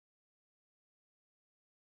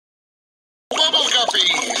Bubble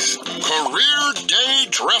Guppies, Career Day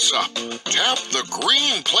Dress Up. Tap the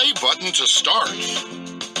green play button to start.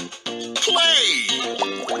 Play!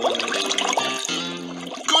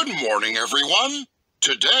 Good morning, everyone.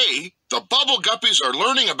 Today, the Bubble Guppies are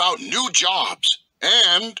learning about new jobs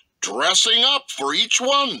and dressing up for each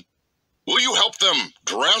one. Will you help them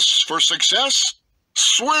dress for success?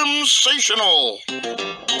 Swimsational!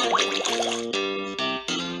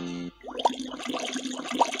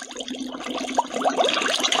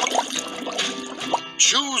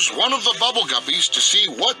 Choose one of the Bubble Guppies to see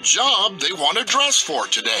what job they want to dress for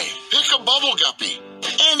today. Pick a Bubble Guppy,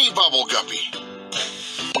 any Bubble Guppy.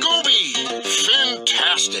 Goby,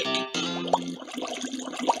 fantastic.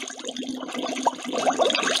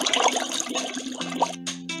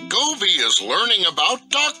 Goby is learning about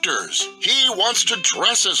doctors. He wants to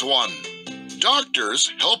dress as one.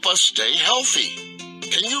 Doctors help us stay healthy.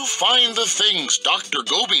 Can you find the things Dr.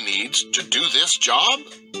 Goby needs to do this job?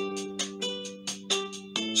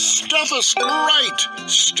 Right!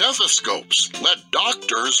 Stethoscopes let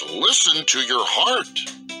doctors listen to your heart.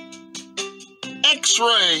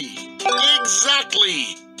 X-ray!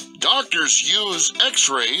 Exactly! Doctors use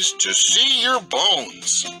X-rays to see your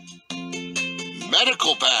bones.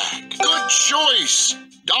 Medical bag. Good choice!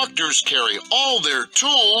 Doctors carry all their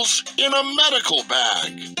tools in a medical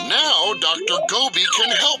bag. Now Dr. Goby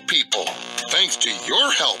can help people. Thanks to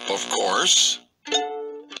your help, of course.